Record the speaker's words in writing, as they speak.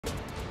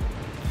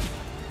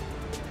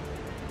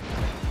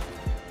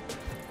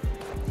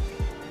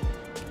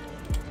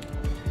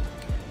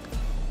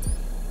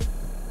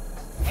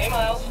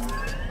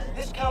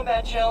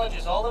combat challenge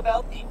is all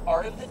about the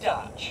art of the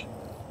dodge.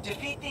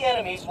 Defeat the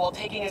enemies while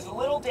taking as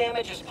little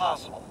damage as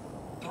possible.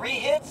 3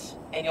 hits,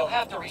 and you'll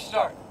have to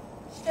restart.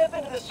 Step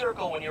into the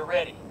circle when you're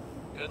ready.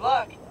 Good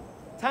luck.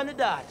 Time to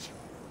dodge.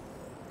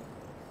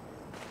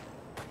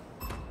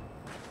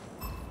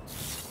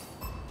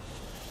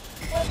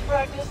 Let's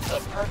practice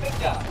the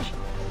perfect dodge.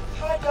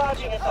 Try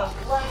dodging at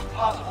the last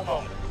possible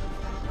moment.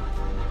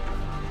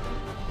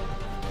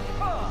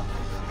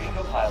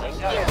 Recompiling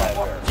data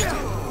library.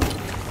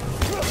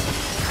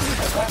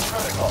 Advanced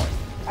protocol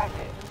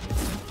active.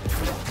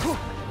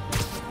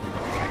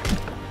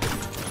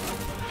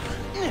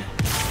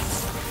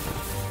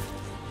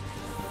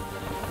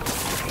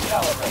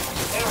 Recalibrate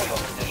aerial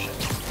position.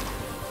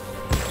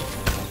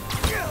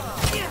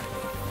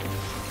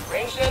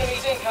 Ranged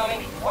enemies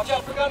incoming. Watch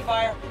out for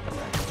gunfire.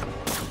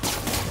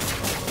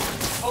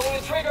 Pulling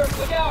the trigger.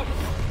 Look out!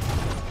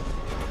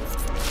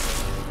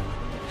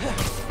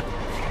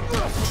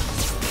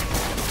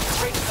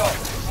 Great start.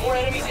 More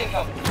enemies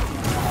incoming.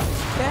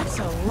 That's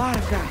a lot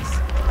of guys.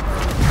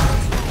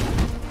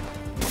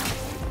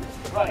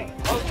 Running.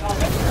 Close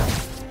combat.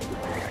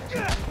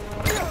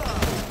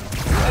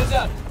 Heads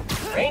up.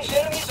 Ranged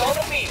enemies on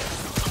the field.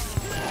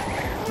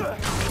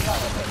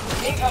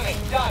 Incoming.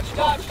 Dodge,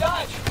 dodge,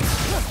 dodge!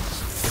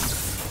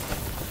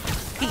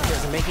 Heat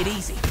doesn't make it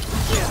easy.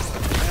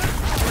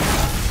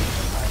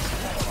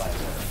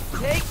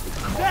 Take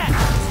that!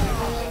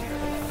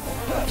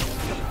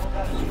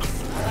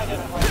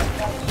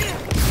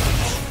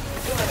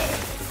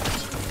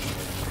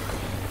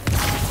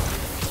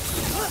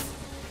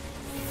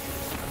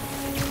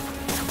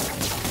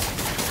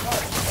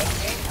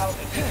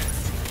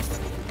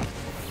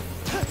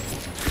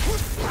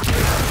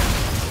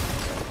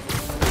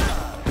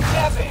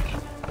 Epic!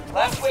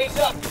 Last wave's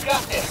up. You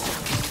got this.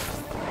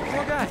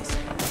 4 guys.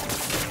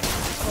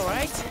 All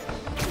right,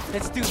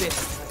 let's do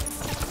this.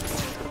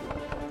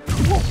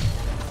 Whoa!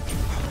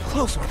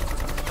 Close one.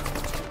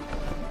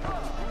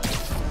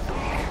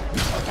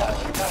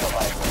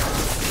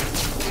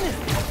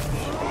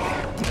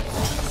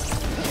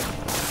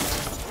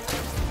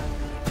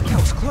 That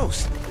was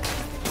close.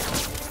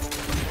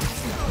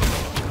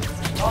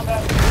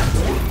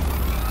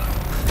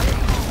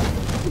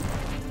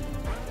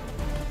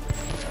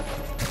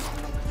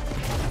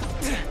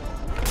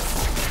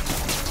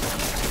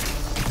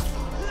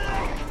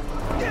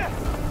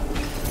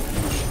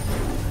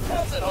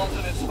 That's an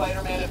ultimate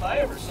Spider-Man if I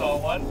ever saw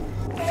one.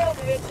 Nailed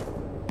it.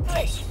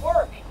 Nice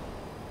work.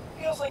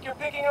 Feels like you're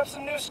picking up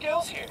some new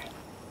skills here.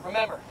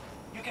 Remember,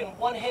 you can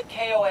one-hit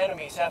KO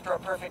enemies after a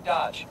perfect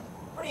dodge.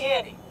 Pretty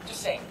handy,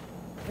 just saying.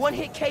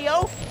 1-hit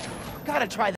KO? Gotta try that.